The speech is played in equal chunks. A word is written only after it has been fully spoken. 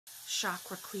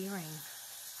chakra clearing.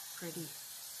 Pretty.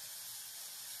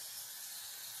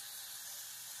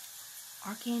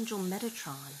 Archangel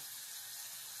Metatron.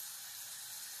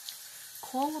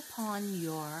 Call upon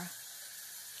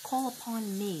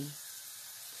me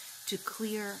to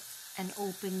clear and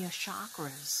open your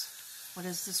chakras. What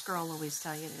does this girl always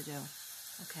tell you to do?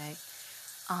 Okay.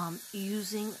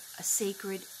 Using a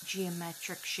sacred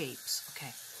geometric shapes.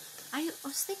 Okay. I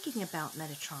was thinking about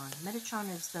Metatron. Metatron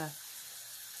is the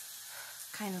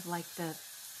kind of like the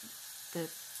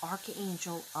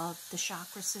archangel of the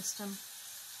chakra system.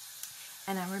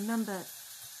 And I remember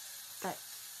that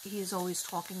he is always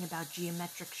talking about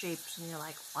geometric shapes, and you're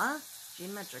like, what?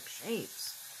 Geometric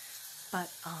shapes? But,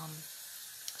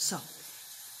 so,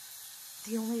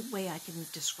 the only way I can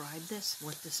describe this,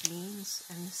 what this means,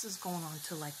 and this is going on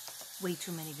to like way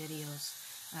too many videos,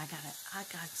 and I got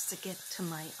to get to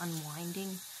my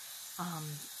unwinding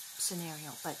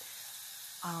scenario. But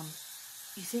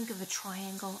you think of a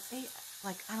triangle,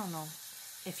 like, I don't know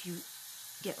if you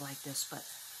get like this, but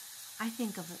I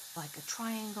think of it like a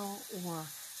triangle or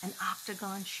an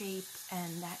octagon shape,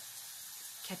 and that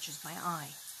catches my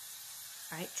eye,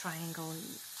 right? Triangle.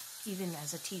 Even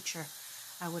as a teacher,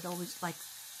 I would always, like,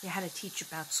 you had to teach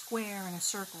about square and a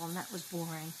circle, and that was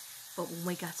boring. But when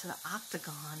we got to the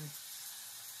octagon,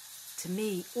 to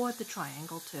me, or the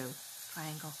triangle too,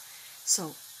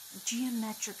 so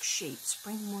geometric shapes,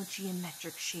 bring more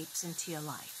geometric shapes into your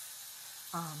life.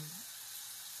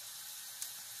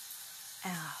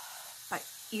 By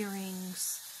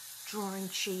earrings, drawing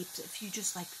shapes, if you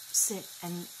just like sit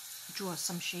and draw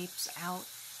some shapes out,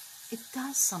 it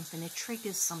does something, it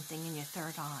triggers something in your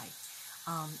third eye.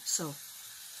 So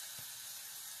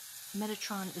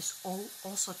Metatron is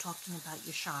also talking about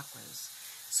your chakras.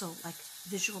 So like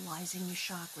visualizing your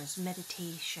chakras,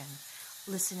 meditation,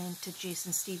 listening to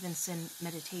Jason Stevenson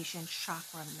meditation,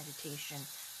 chakra meditation,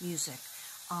 music.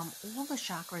 All the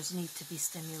chakras need to be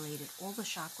stimulated. All the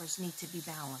chakras need to be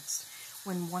balanced.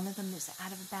 When one of them is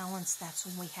out of balance, that's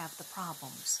when we have the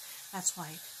problems. That's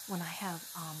why when I have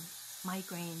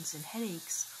migraines and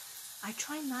headaches, I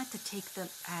try not to take the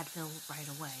Advil right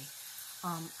away.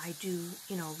 I do,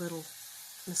 little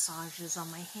massages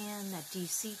on my hand that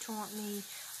DC taught me.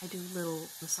 I do little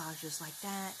massages like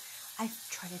that. I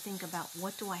try to think about,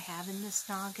 what do I have in this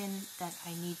noggin that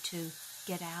I need to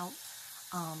get out?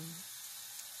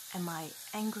 Am I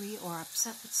angry or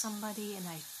upset with somebody and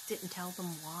I didn't tell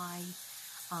them why?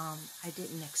 I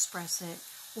didn't express it.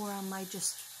 Or am I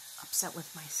just upset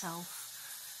with myself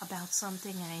about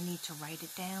something and I need to write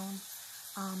it down?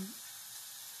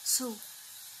 So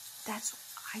that's,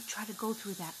 I try to go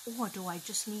through that. Or do I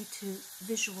just need to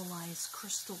visualize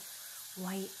crystal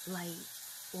white light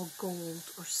or gold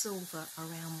or silver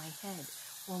around my head?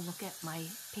 Or look at my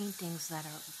paintings that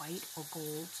are white or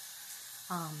gold.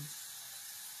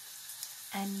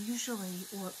 And usually,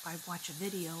 or I watch a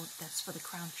video that's for the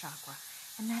crown chakra,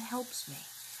 and that helps me,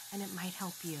 and it might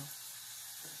help you.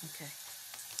 Okay.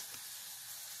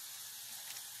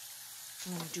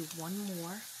 I'm going to do one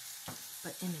more,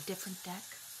 but in a different deck,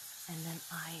 and then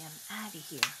I am out of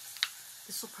here.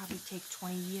 This will probably take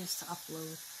 20 years to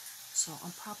upload, so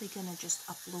I'm probably going to just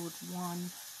upload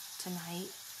one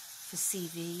tonight for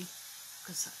CV,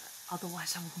 because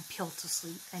otherwise I won't be able to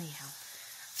sleep. Anyhow,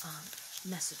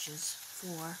 messages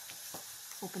for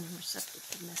open and receptive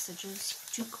messages,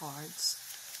 2 cards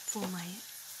for my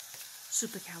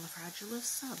supercalifragilistic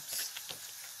subs.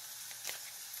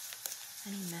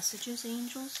 Any messages,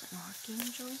 angels and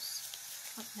archangels?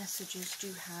 What messages do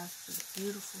you have for the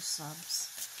beautiful subs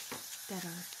that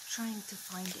are trying to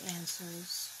find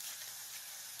answers?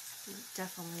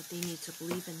 Definitely, they need to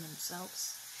believe in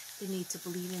themselves. They need to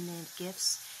believe in their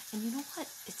gifts. And you know what?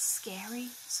 It's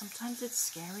scary. Sometimes it's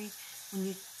scary when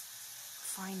you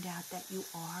find out that you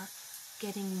are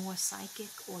getting more psychic,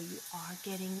 or you are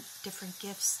getting different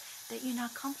gifts that you're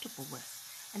not comfortable with.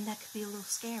 And that could be a little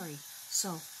scary.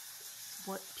 So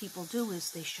what people do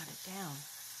is they shut it down,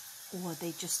 or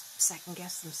they just second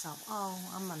guess themselves. Oh,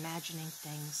 I'm imagining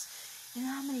things. You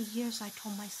know how many years I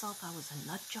told myself I was a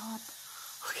nut job?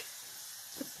 Okay.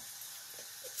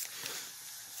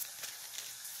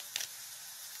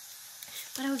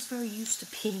 But I was very used to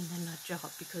being a nut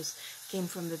job because I came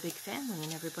from a big family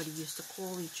and everybody used to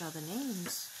call each other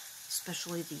names,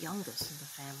 especially the youngest in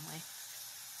the family.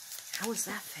 How is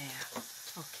that fair?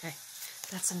 Okay,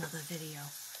 that's another video.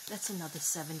 That's another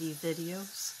 70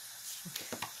 videos.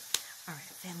 Okay.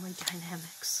 Alright, family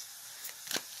dynamics.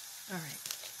 Alright.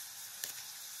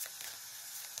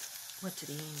 What do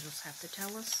the angels have to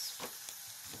tell us?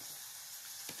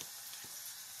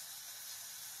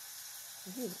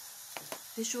 Ooh.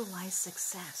 Visualize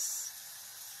success.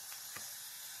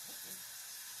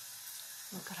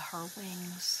 Look at her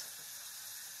wings.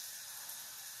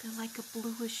 They're like a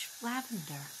bluish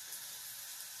lavender.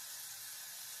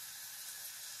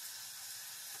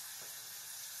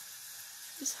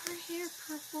 Is her hair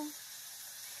purple?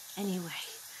 Anyway,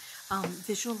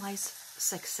 visualize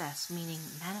success, meaning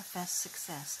manifest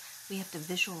success. We have to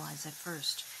visualize it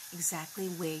first, exactly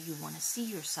where you want to see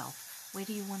yourself. Where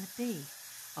do you want to be?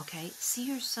 Okay, see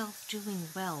yourself doing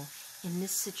well in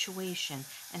this situation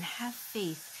and have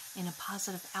faith in a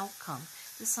positive outcome.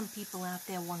 There's some people out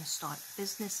there want to start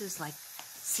businesses like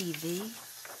CV.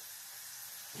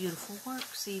 Beautiful work,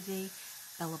 CV.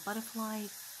 Bella Butterfly.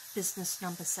 Business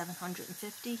number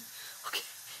 750. Okay,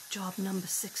 job number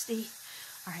 60.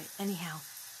 All right, anyhow,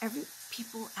 every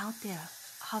people out there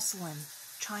hustling,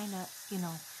 trying to,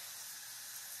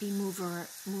 be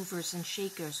movers and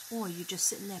shakers, or you're just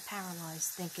sitting there paralyzed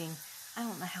thinking, I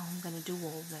don't know how I'm going to do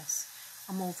all this.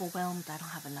 I'm overwhelmed. I don't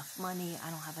have enough money.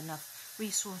 I don't have enough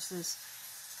resources.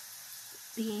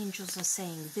 The angels are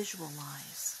saying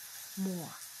visualize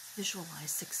more. Visualize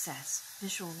success.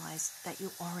 Visualize that you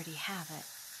already have it.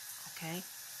 Okay?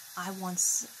 I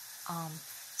once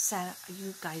sat,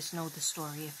 you guys know the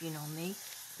story if you know me,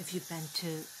 if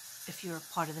you're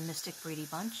a part of the Mystic Brady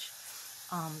Bunch,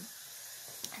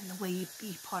 and the way you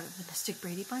be part of the Mystic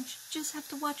Brady Bunch, just have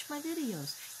to watch my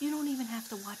videos. You don't even have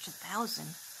to watch 1,000,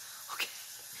 okay?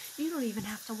 You don't even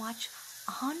have to watch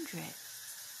 100,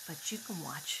 but you can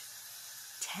watch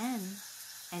 10.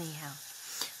 Anyhow,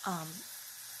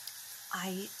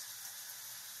 I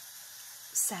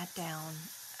sat down,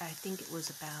 I think it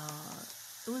was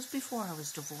before I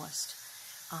was divorced,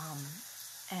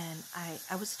 and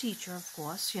I was a teacher, of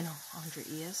course, 100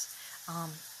 years,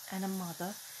 and a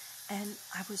mother, and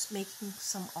I was making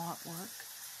some artwork,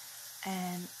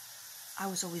 and I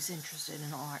was always interested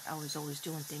in art. I was always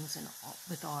doing things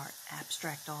with art,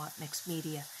 abstract art, mixed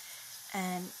media,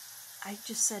 and I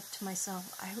just said to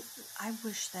myself, I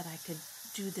wish that I could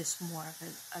do this more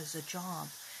as a job,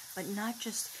 but not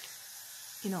just,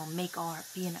 make art,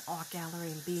 be in an art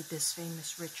gallery and be this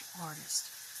famous rich artist.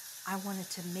 I wanted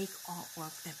to make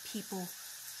artwork that people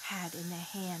had in their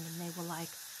hand and they were like,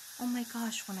 oh my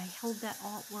gosh, when I held that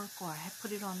artwork or I had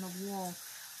put it on the wall,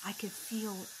 I could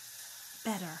feel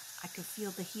better. I could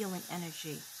feel the healing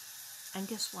energy. And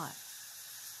guess what?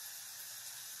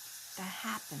 That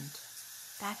happened.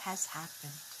 That has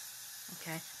happened.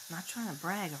 Okay? I'm not trying to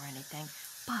brag or anything,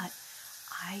 but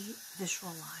I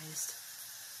visualized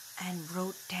and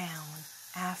wrote down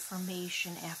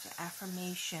affirmation after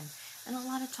affirmation. And a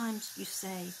lot of times you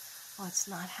say, oh, it's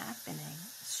not happening.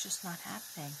 It's just not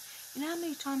happening. You know how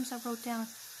many times I wrote down,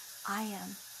 I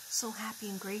am so happy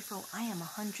and grateful. I am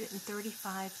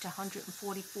 135 to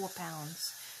 144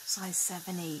 pounds, size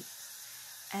 7'8".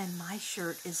 And my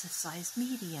shirt is a size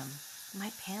medium.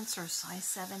 My pants are size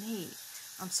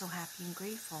 7'8". I'm so happy and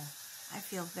grateful. I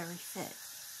feel very fit.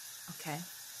 Okay?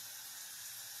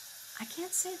 I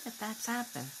can't say that that's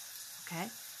happened.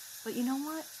 Okay? But you know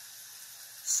what?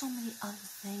 So many other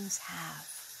things have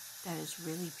that is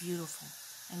really beautiful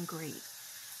and great.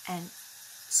 And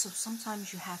so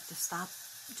sometimes you have to stop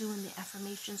doing the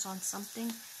affirmations on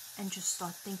something and just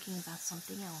start thinking about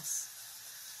something else.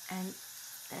 And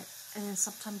then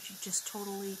sometimes you just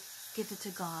totally give it to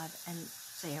God and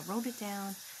say, I wrote it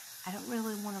down. I don't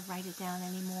really want to write it down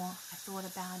anymore. I thought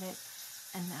about it,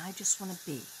 and I just want to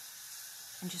be.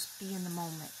 And just be in the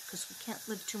moment, because we can't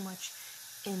live too much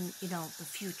in, the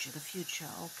future.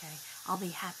 Okay, I'll be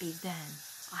happy then.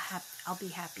 I'll be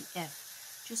happy if.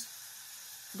 Just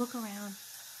look around,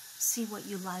 see what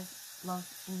you love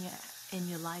in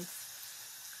your life.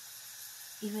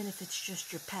 Even if it's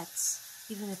just your pets,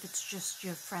 even if it's just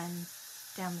your friend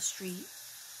down the street,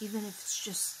 even if it's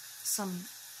just some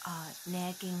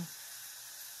nagging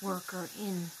worker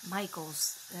in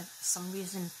Michael's that for some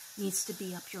reason needs to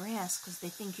be up your ass because they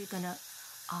think you're going to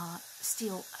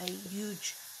steal a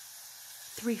huge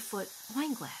 3-foot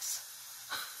wine glass.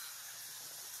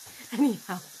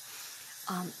 Anyhow,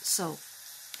 so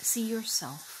see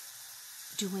yourself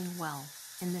doing well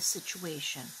in this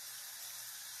situation.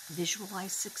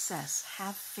 Visualize success,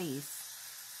 have faith,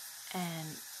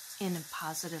 and in a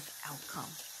positive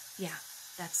outcome. Yeah,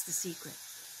 that's the secret.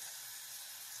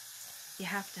 You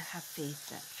have to have faith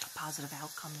that a positive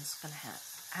outcome is going to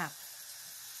happen.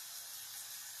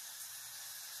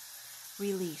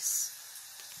 Release.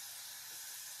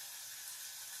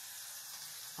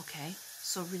 Okay,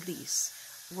 so release.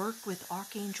 Work with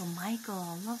Archangel Michael.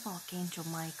 I love Archangel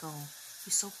Michael.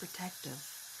 He's so protective.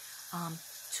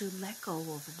 To let go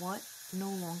of what no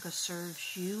longer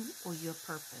serves you or your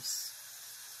purpose.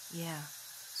 Yeah.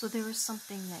 So there is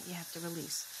something that you have to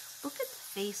release. Look at the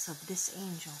face of this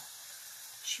angel.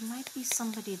 She might be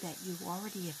somebody that you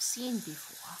already have seen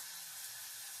before.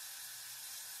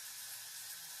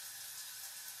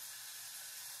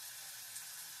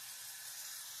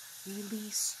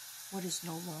 Release what is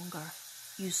no longer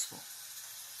useful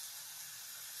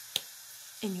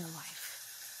in your life.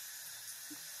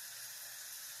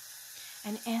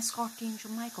 And ask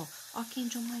Archangel Michael,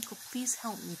 Archangel Michael, please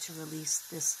help me to release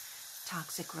this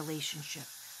toxic relationship,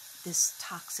 this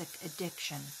toxic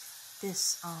addiction,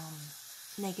 this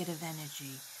negative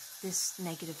energy, this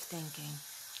negative thinking,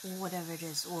 or whatever it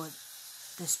is, or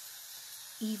this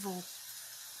evil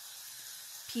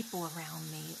people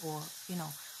around me, or, you know,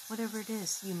 whatever it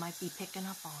is you might be picking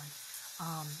up on,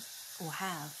 or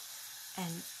have,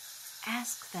 and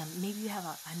ask them. Maybe you have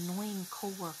an annoying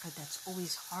coworker that's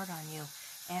always hard on you.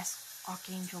 Ask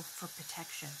Archangel for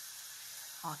protection.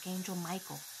 Archangel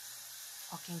Michael.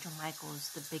 Archangel Michael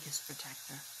is the biggest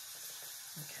protector.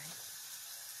 Okay.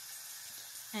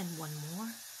 And one more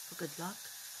for good luck.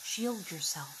 Shield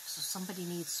yourself. So somebody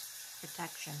needs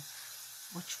protection,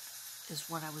 which is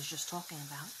what I was just talking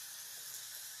about.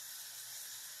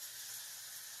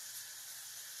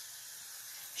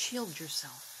 Shield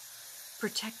yourself.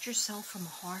 Protect yourself from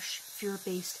harsh,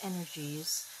 fear-based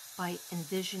energies by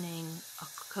envisioning a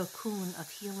cocoon of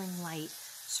healing light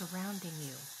surrounding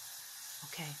you.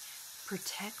 Okay?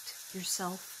 Protect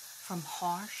yourself from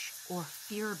harsh or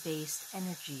fear-based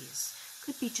energies.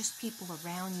 Could be just people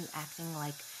around you acting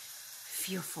like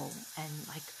fearful and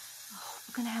like, oh,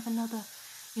 we're going to have another,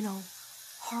 you know,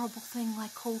 horrible thing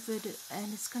like COVID,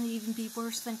 and it's going to even be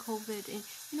worse than COVID. And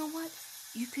you know what?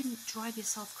 You can drive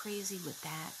yourself crazy with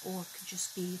that, or it could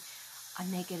just be a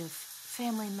negative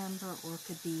family member, or it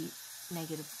could be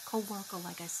negative coworker,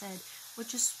 like I said, or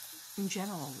just in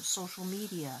general, social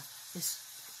media is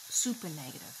super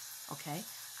negative, okay?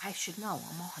 I should know,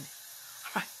 I'm on it.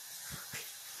 All right.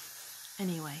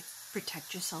 Anyway,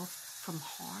 protect yourself from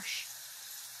harsh,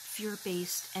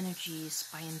 fear-based energies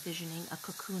by envisioning a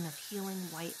cocoon of healing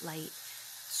white light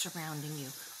surrounding you.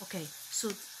 Okay,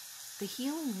 so the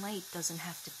healing light doesn't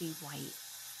have to be white.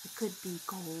 It could be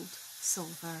gold,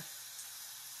 silver,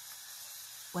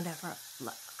 whatever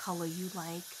color you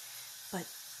like, but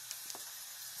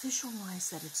visualize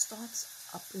that it starts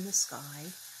up in the sky,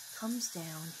 comes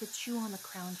down, hits you on the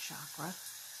crown chakra,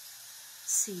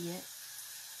 see it,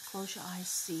 close your eyes,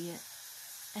 see it,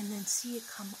 and then see it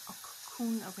come a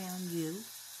cocoon around you,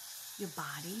 your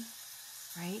body,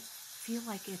 right? Feel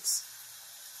like it's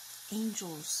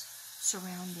angels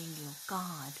surrounding you,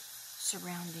 God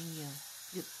surrounding you,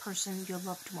 the person, your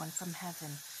loved one from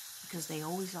heaven, because they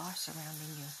always are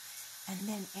surrounding you. And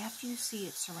then after you see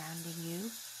it surrounding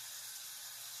you,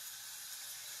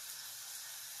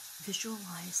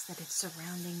 visualize that it's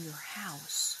surrounding your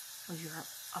house or your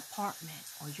apartment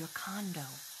or your condo,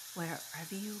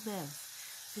 wherever you live.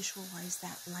 Visualize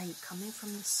that light coming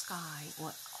from the sky, or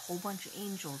a whole bunch of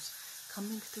angels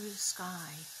coming through the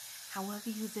sky. However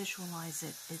you visualize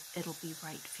it, it'll be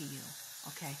right for you,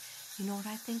 okay? You know what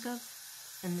I think of?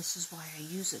 And this is why I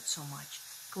use it so much.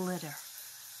 Glitter,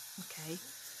 okay?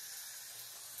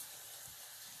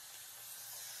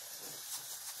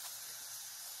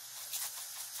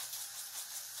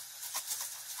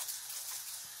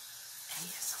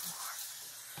 ASMR.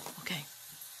 Okay.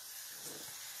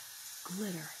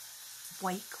 Glitter,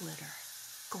 white glitter,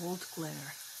 gold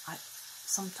glitter.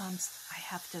 Sometimes I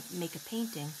have to make a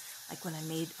painting, like when I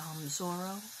made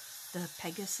Zorro, the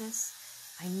Pegasus.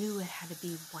 I knew it had to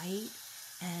be white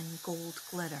and gold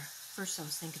glitter. First I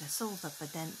was thinking of silver,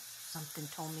 but then something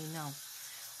told me no.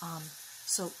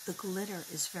 So the glitter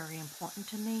is very important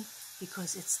to me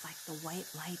because it's like the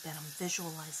white light that I'm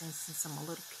visualizing since I'm a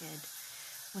little kid.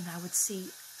 When I would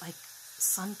see like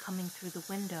sun coming through the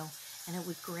window and it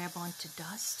would grab onto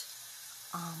dust,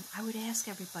 I would ask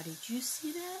everybody, do you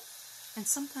see that? And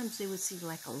sometimes they would see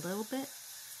like a little bit,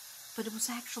 but it was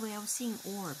actually, I was seeing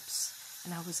orbs,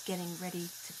 and I was getting ready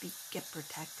to get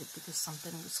protected because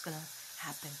something was going to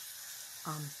happen.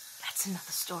 That's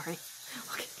another story.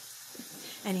 Okay.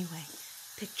 Anyway,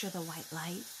 picture the white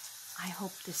light. I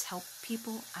hope this helped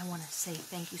people. I want to say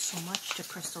thank you so much to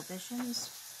Crystal Visions.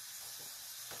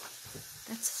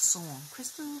 That's a song.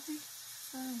 Crystal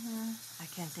I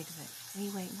can't think of it.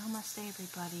 Anyway, namaste,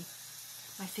 everybody.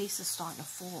 My face is starting to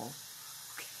fall.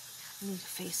 Okay, I need a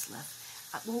facelift.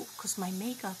 Well, because my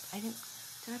makeup, did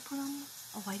I put on?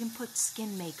 Oh, I didn't put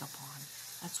skin makeup on.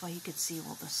 That's why you could see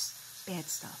all this bad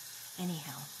stuff.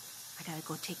 Anyhow, I gotta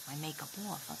go take my makeup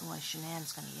off, otherwise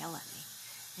Shanann's gonna yell at me.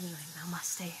 Anyway,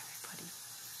 namaste, everybody.